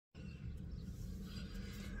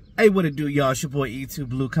Hey, what it do, y'all? It's your boy E2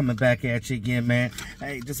 Blue coming back at you again, man.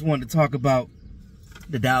 Hey, just wanted to talk about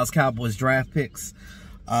the Dallas Cowboys draft picks.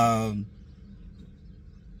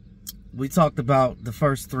 We talked about the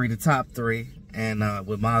first three, the top three, and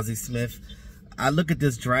with Mozzie Smith. I look at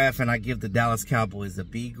this draft and I give the Dallas Cowboys a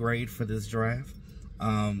B grade for this draft.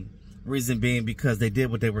 Reason being because they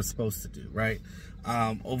did what they were supposed to do, right?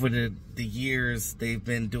 Over the years, they've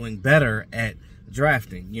been doing better at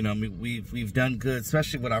drafting. You know, I mean, we've done good,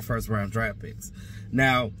 especially with our first round draft picks.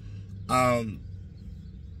 Now, that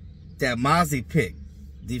Mozzie pick,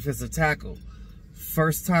 defensive tackle,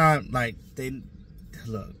 first time, like, they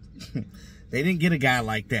didn't get a guy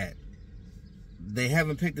like that. They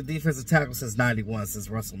haven't picked a defensive tackle since '91, since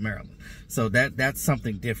Russell Maryland. So that's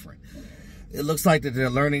something different. It looks like that they're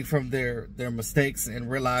learning from their mistakes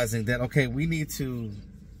and realizing that, okay, we need to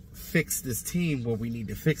fix this team where we need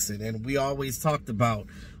to fix it. And we always talked about,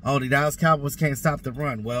 oh, the Dallas Cowboys can't stop the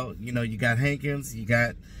run. Well, you know, you got Hankins, you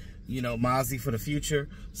got, you know, Mozzie for the future.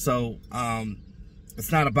 So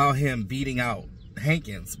it's not about him beating out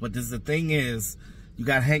Hankins. But the thing is, you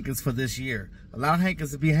got Hankins for this year. Allow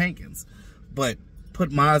Hankins to be Hankins. But put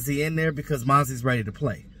Mozzie in there because Mozzie's ready to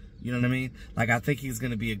play. You know what I mean? Like, I think he's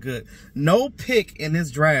going to be a good... No pick in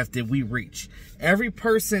this draft did we reach. Every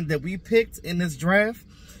person that we picked in this draft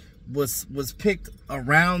was picked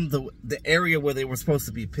around the area where they were supposed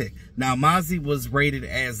to be picked. Now, Mozzie was rated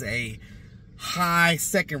as a high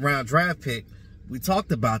second-round draft pick. We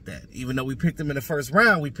talked about that. Even though we picked him in the first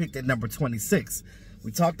round, we picked at number 26.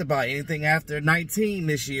 We talked about anything after 19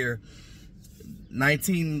 this year.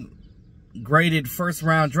 19... graded first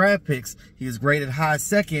round draft picks. He was graded high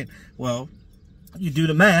second. Well, you do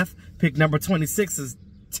the math. Pick number 26 is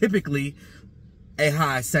typically a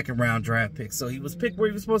high second round draft pick. So he was picked where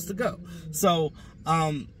he was supposed to go. So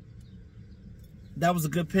that was a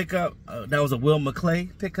good pickup. That was a Will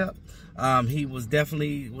McClay pickup. He was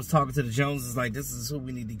definitely talking to the Joneses like, this is who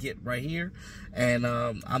we need to get right here. And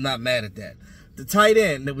I'm not mad at that. The tight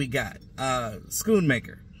end that we got,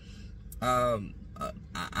 Schoonmaker.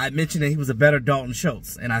 I mentioned that he was a better Dalton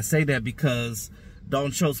Schultz, and I say that because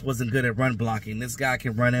Dalton Schultz wasn't good at run blocking. This guy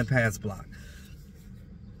can run and pass block.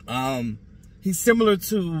 He's similar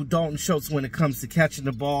to Dalton Schultz when it comes to catching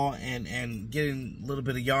the ball and getting a little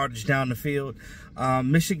bit of yardage down the field.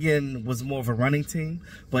 Michigan was more of a running team,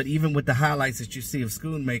 but even with the highlights that you see of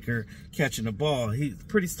Schoonmaker catching the ball, he's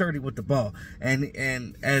pretty sturdy with the ball,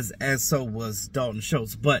 and as so was Dalton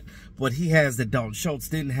Schultz. But what he has that Dalton Schultz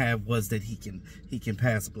didn't have was that he can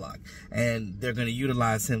pass block, and they're going to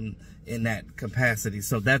utilize him in that capacity.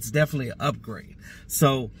 So that's definitely an upgrade.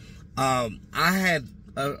 So I had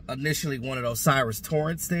initially wanted Osiris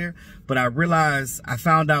Torrance there, but I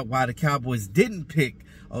found out why the Cowboys didn't pick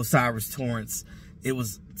Osiris Torrance. It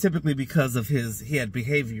was typically because of he had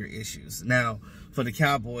behavior issues. Now, for the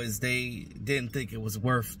Cowboys, they didn't think it was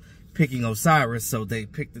worth picking Osiris, so they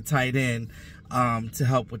picked the tight end to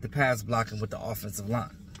help with the pass blocking with the offensive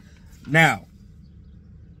line. Now,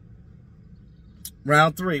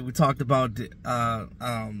 round 3, we talked about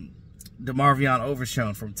DeMarvion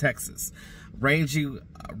Overshown from Texas. Rangy,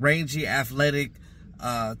 athletic,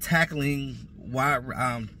 tackling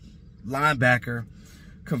wide linebacker,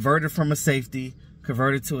 converted from a safety,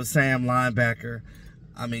 converted to a Sam linebacker.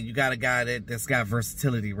 I mean, you got a guy that's got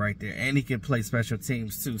versatility right there, and he can play special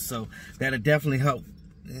teams too. So that'll definitely help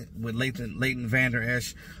with Leighton Vander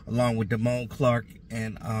Esch, along with Damone Clark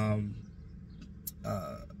and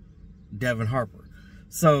Devin Harper.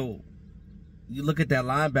 So you look at that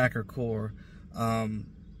linebacker core.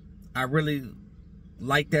 I really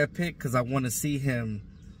like that pick because I want to see him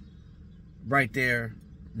right there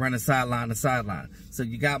running sideline to sideline. So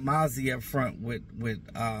you got Mozzie up front with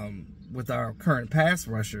our current pass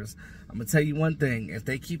rushers. I'm gonna tell you one thing: if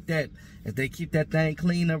they keep that thing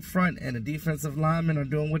clean up front and the defensive linemen are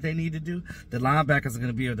doing what they need to do, the linebackers are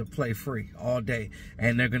gonna be able to play free all day,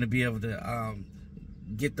 and they're gonna be able to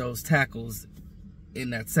get those tackles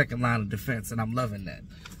in that second line of defense. And I'm loving that.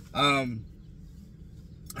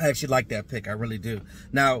 I actually like that pick. I really do.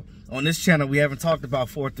 Now, on this channel, we haven't talked about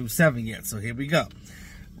 4 through 7 yet, so here we go.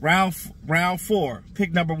 Round 4,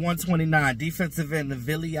 pick number 129, defensive end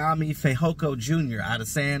Viliami Fehoko Jr. out of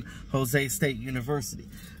San Jose State University.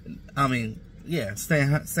 I mean, yeah,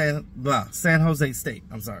 San Jose State.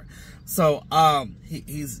 I'm sorry. So,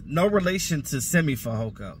 he's no relation to Semi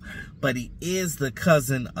Fehoko, but he is the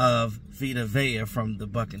cousin of Vita Vea from the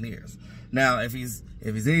Buccaneers. Now, if he's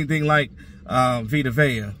anything like Vita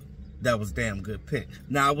Vea, that was a damn good pick.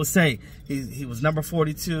 Now, I would say he was number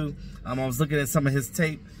 42. I was looking at some of his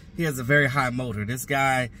tape. He has a very high motor. This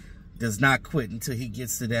guy does not quit until he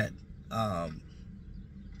gets to that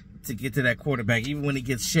to get to that quarterback. Even when he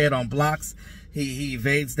gets shed on blocks, he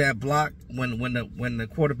evades that block. When the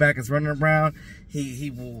quarterback is running around,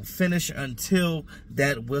 he will finish until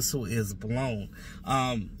that whistle is blown.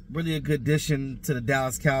 Really a good addition to the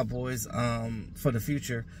Dallas Cowboys for the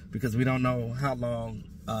future, because we don't know how long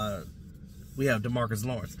we have DeMarcus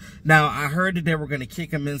Lawrence. Now, I heard that they were going to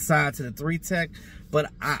kick him inside to the 3-tech,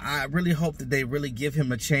 but I really hope that they really give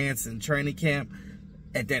him a chance in training camp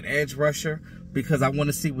at that edge rusher, because I want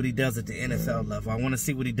to see what he does at the NFL level. I want to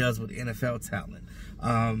see what he does with NFL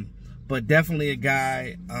talent. But definitely a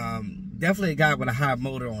guy with a high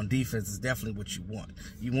motor on defense is definitely what you want.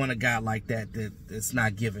 You want a guy like that that's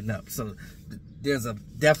not giving up. So there's a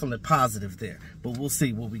definite positive there. But we'll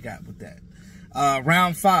see what we got with that.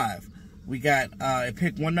 Round 5, we got at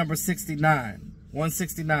pick 169,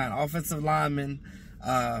 offensive lineman.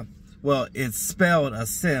 Well, it's spelled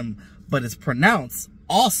Asim, but it's pronounced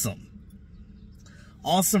Awesome.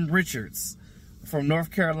 Awesome Richards from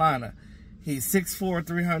North Carolina. He's 6'4",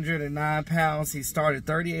 309 pounds. He started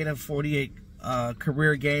 38 of 48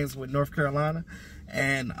 career games with North Carolina.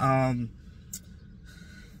 And I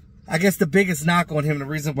guess the biggest knock on him, the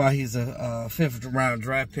reason why he's a 5th round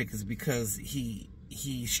draft pick, is because he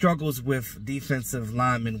struggles with defensive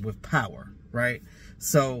linemen with power, right?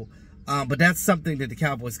 So, but that's something that the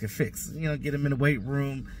Cowboys can fix. You know, get him in the weight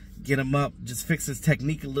room, get him up, just fix his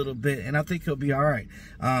technique a little bit, and I think he'll be all right.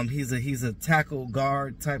 He's a tackle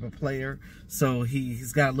guard type of player, so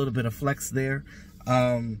he's got a little bit of flex there.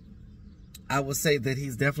 I would say that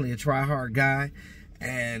he's definitely a try-hard guy,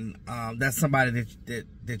 and that's somebody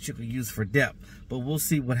that you can use for depth. But we'll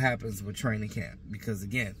see what happens with training camp, because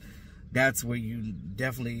again, that's where you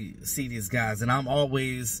definitely see these guys. And I'm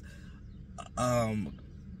always a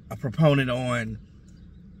proponent on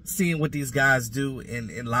seeing what these guys do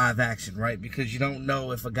in live action, right? Because you don't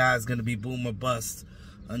know if a guy's going to be boom or bust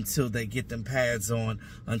until they get them pads on,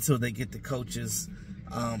 until they get the coaches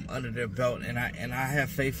under their belt. And I have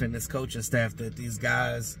faith in this coaching staff that these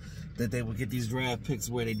guys, that they will get these draft picks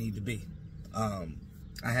where they need to be. I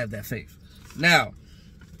have that faith. Now,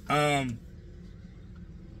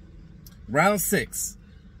 round 6,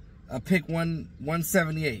 pick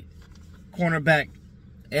 178, cornerback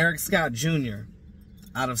Eric Scott Jr.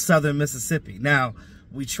 out of Southern Mississippi. Now,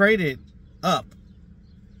 we traded up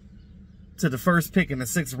to the first pick in the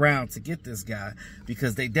 6th round to get this guy,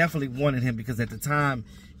 because they definitely wanted him, because at that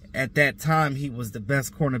time he was the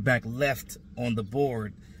best cornerback left on the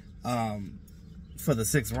board for the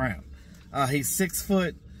 6th round. He's 6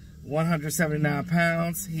 foot, 179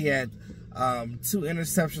 pounds. He had 2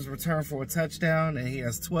 interceptions returned for a touchdown, and he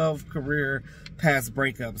has 12 career pass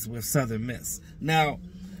breakups with Southern Miss. Now,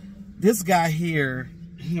 this guy here,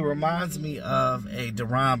 he reminds me of a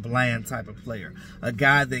Deron Bland type of player, a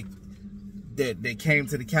guy that came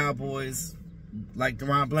to the Cowboys like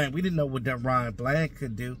Deron Bland. We didn't know what Deron Bland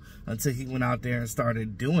could do until he went out there and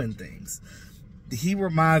started doing things. He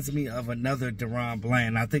reminds me of another Deron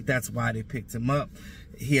Bland. I think that's why they picked him up.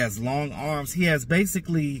 He has long arms. He has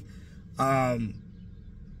basically, outside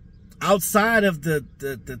of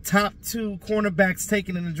the top 2 cornerbacks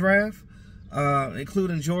taken in the draft,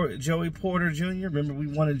 including Joey Porter Jr. Remember, we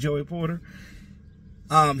wanted Joey Porter.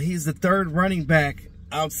 He's the 3rd running back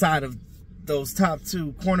outside of those top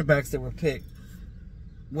 2 cornerbacks that were picked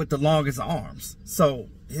with the longest arms. So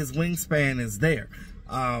his wingspan is there,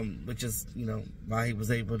 which is, you know, why he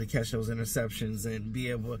was able to catch those interceptions and be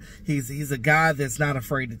able. He's a guy that's not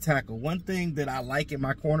afraid to tackle. One thing that I like in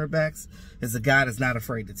my cornerbacks is a guy that's not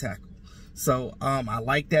afraid to tackle. So I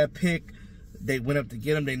like that pick. They went up to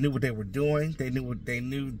get him. They knew what they were doing. They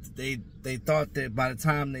thought that by the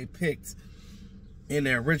time they picked in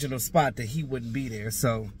their original spot that he wouldn't be there.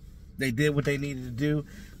 So they did what they needed to do.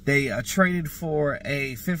 They traded for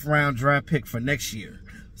a 5th round draft pick for next year.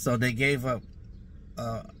 So they gave up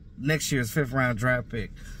next year's 5th round draft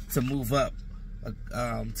pick to move up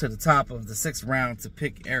to the top of the 6th round to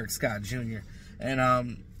pick Eric Scott Jr. And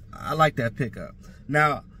I like that pickup.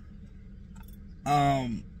 Now,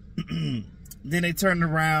 then they turned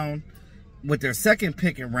around with their 2nd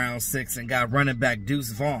pick in round 6 and got running back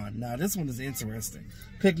Deuce Vaughn. Now, this one is interesting.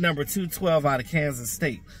 Pick number 212 out of Kansas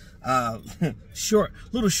State.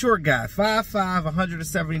 Little short guy, 5'5",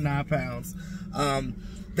 179 pounds.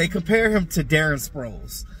 They compare him to Darren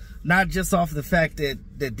Sproles, not just off the fact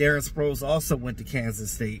that Darren Sproles also went to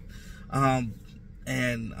Kansas State. He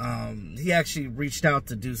actually reached out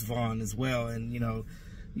to Deuce Vaughn as well, and,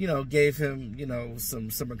 gave him,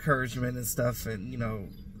 some encouragement and stuff,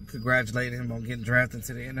 and, congratulated him on getting drafted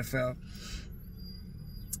to the NFL.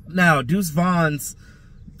 Now, Deuce Vaughn's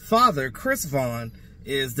father, Chris Vaughn,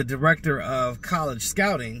 is the director of college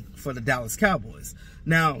scouting for the Dallas Cowboys.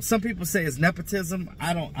 Now, some people say it's nepotism.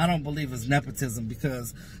 I don't believe it's nepotism,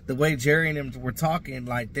 because the way Jerry and them were talking,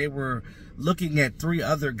 like they were looking at 3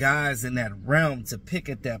 other guys in that realm to pick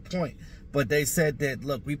at that point. But they said that,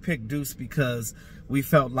 look, we picked Deuce because we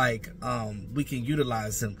felt like we can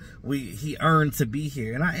utilize him. He earned to be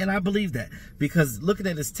here, and I believe that, because looking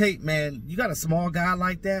at his tape, man, you got a small guy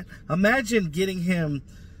like that. Imagine getting him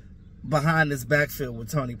behind this backfield with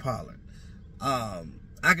Tony Pollard.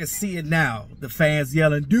 I can see it now. The fans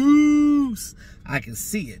yelling Deuce. I can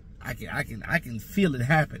see it. I can feel it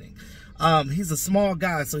happening. He's a small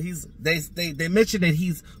guy, so they mentioned that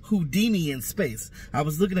he's Houdini in space. I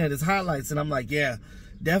was looking at his highlights and I'm like, yeah,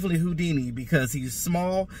 definitely Houdini, because he's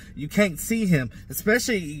small. You can't see him,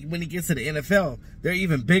 especially when he gets to the NFL. They're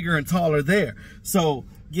even bigger and taller there. So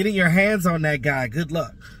getting your hands on that guy, good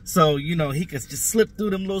luck. So, you know, he could just slip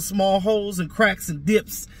through them little small holes and cracks and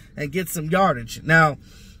dips and get some yardage. Now,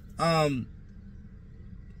 and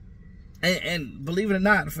believe it or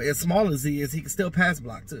not, as small as he is, he can still pass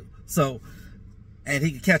block too. So, and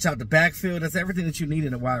he can catch out the backfield. That's everything that you need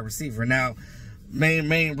in a wide receiver. Now,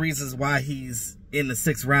 main reasons why he's in the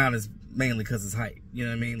 6th round is mainly because his height. You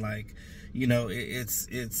know what I mean? Like, you know,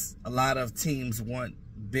 it's a lot of teams want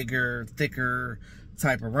bigger, thicker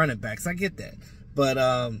type of running backs. I get that, but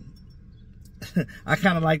I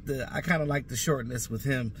kind of like the shortness with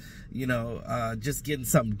him. You know, just getting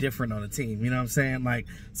something different on the team. You know what I'm saying? Like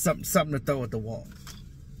something to throw at the wall.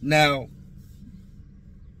 Now,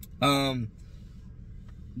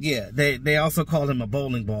 yeah, they also call him a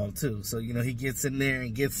bowling ball too. So, you know, he gets in there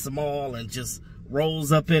and gets small and just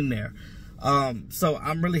rolls up in there. So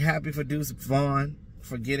I'm really happy for Deuce Vaughn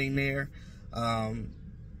for getting there.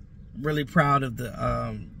 Really proud of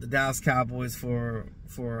the Dallas Cowboys for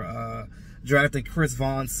drafting Chris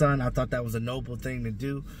Vaughn's son. I thought that was a noble thing to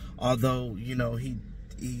do. Although, you know,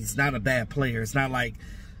 he's not a bad player. It's not like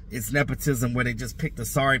it's nepotism where they just picked a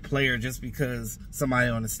sorry player just because somebody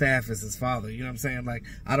on the staff is his father. You know what I'm saying? Like,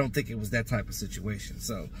 I don't think it was that type of situation.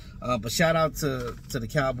 So, but shout out to the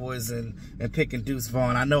Cowboys and picking Deuce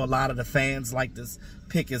Vaughn. I know a lot of the fans like this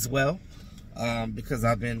pick as well, because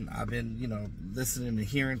I've been you know, listening and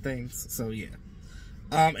hearing things. So yeah.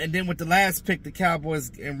 And then with the last pick, the Cowboys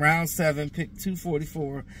in round 7, pick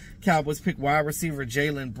 244, Cowboys pick wide receiver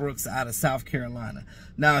Jalen Brooks out of South Carolina.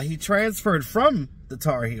 Now, he transferred from the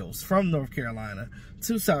Tar Heels, from North Carolina,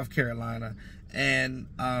 to South Carolina, and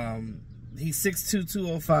he's 6'2",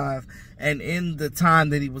 205, and in the time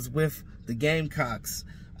that he was with the Gamecocks,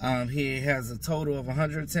 he has a total of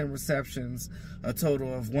 110 receptions, a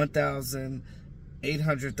total of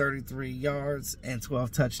 1,833 yards and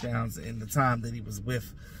 12 touchdowns in the time that he was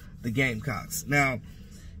with the Gamecocks. Now,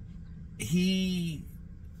 he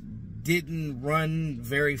didn't run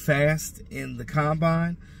very fast in the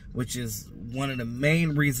combine, which is one of the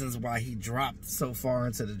main reasons why he dropped so far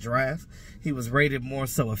into the draft. He was rated more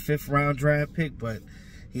so a 5th round draft pick, but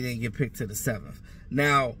he didn't get picked to the 7th.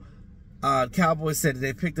 Now, Cowboys said that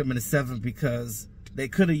they picked him in the 7th because they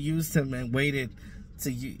could have used him and waited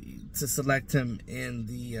to select him in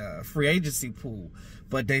the free agency pool,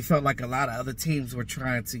 but they felt like a lot of other teams were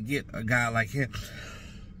trying to get a guy like him.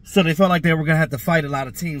 So they felt like they were going to have to fight a lot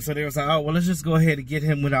of teams. So they was like, oh, well, let's just go ahead and get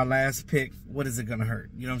him with our last pick. What is it going to hurt?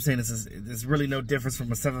 You know what I'm saying? There's really no difference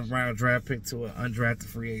from a 7th round draft pick to an undrafted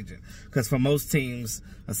free agent. Because for most teams,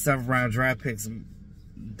 a 7th round draft picks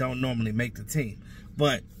don't normally make the team.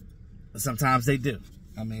 But sometimes they do.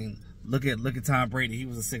 I mean, look at Tom Brady. He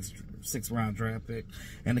was a 6th round draft pick.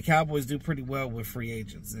 And the Cowboys do pretty well with free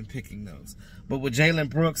agents and picking those. But with Jalen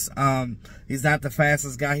Brooks, he's not the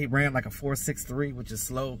fastest guy. He ran like a 4.63, which is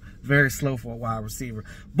slow, very slow for a wide receiver.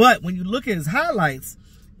 But when you look at his highlights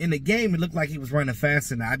in the game, it looked like he was running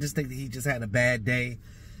faster. Now, I just think that he just had a bad day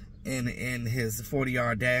in his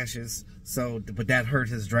 40-yard dashes. So, but that hurt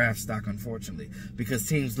his draft stock, unfortunately, because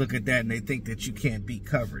teams look at that and they think that you can't beat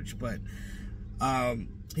coverage. But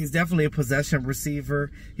he's definitely a possession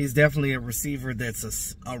receiver. He's definitely a receiver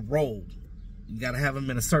that's a role. You got to have him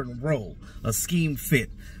in a certain role, a scheme fit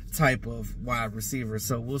type of wide receiver.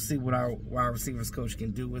 So we'll see what our wide receivers coach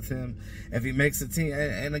can do with him if he makes a team.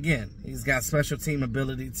 And again, he's got special team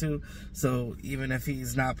ability too. So even if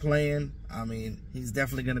he's not playing, I mean, he's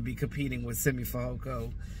definitely going to be competing with Simi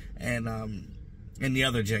Fehoko and the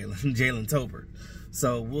other Jalen Tolbert.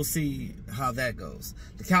 So we'll see how that goes.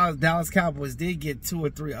 The Dallas Cowboys did get 2 or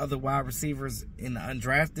 3 other wide receivers in the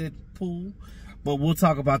undrafted pool, but we'll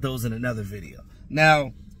talk about those in another video.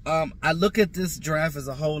 Now, I look at this draft as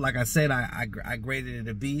a whole. Like I said, I graded it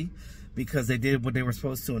a B because they did what they were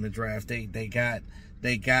supposed to in the draft. They got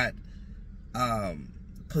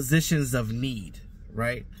positions of need,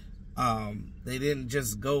 right? They didn't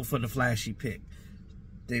just go for the flashy pick.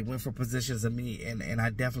 They went for positions of need, and I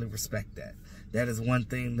definitely respect that. That is one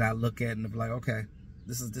thing that I look at and be like, okay,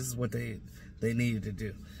 this is what they needed to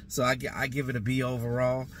do. So I give it a B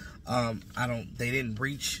overall. They didn't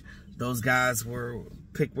reach. Those guys were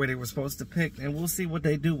picked where they were supposed to pick, and we'll see what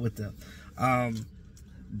they do with them.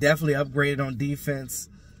 Definitely upgraded on defense.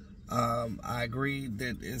 I agree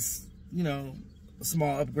that it's, a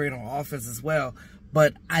small upgrade on offense as well.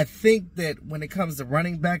 But I think that when it comes to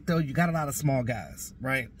running back, though, you got a lot of small guys,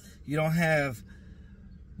 right? You don't have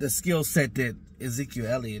the skill set that Ezekiel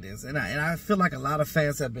Elliott is. And I feel like a lot of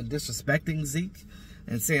fans have been disrespecting Zeke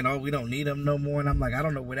and saying, oh, we don't need him no more. And I'm like, I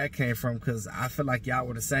don't know where that came from, because I feel like y'all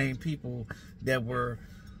were the same people that were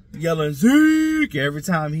yelling Zeke every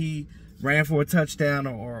time he ran for a touchdown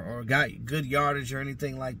or got good yardage or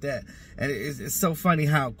anything like that. And it's so funny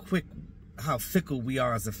how fickle we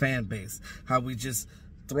are as a fan base, how we just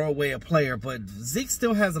throw away a player. But Zeke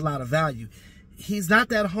still has a lot of value. He's not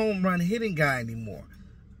that home run hitting guy anymore.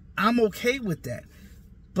 I'm okay with that.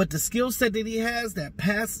 But the skill set that he has, that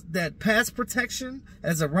pass protection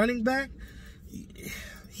as a running back,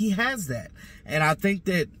 he has that. And I think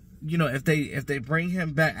that, if they bring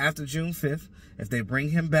him back after June 5th, if they bring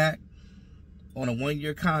him back on a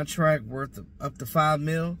 1-year contract worth up to $5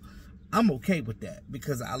 million, I'm okay with that,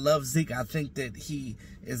 because I love Zeke. I think that he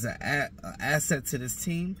is an asset to this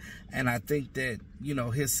team, and I think that,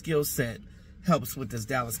 his skill set helps with this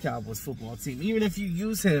Dallas Cowboys football team. Even if you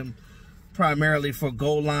use him primarily for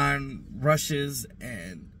goal line rushes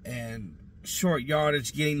and short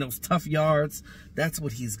yardage, getting those tough yards, that's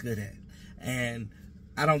what he's good at. And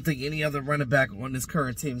I don't think any other running back on this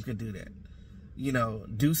current team could do that.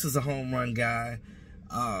 Deuce is a home run guy.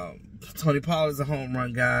 Tony Pollard is a home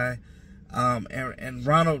run guy. And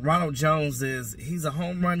Ronald Jones he's a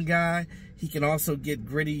home run guy. He can also get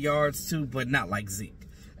gritty yards too, but not like Zeke.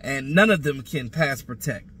 And none of them can pass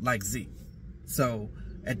protect like Zeke. So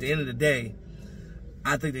at the end of the day,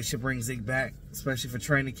 I think they should bring Zeke back, especially for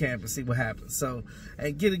training camp, and see what happens. So,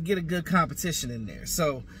 and get a good competition in there.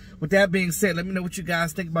 So with that being said, let me know what you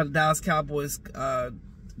guys think about the Dallas Cowboys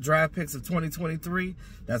draft picks of 2023.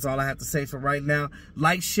 That's all I have to say for right now.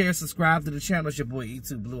 Like, share, subscribe to the channel. It's your boy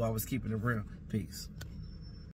E2 Blue, always keeping it real. Peace.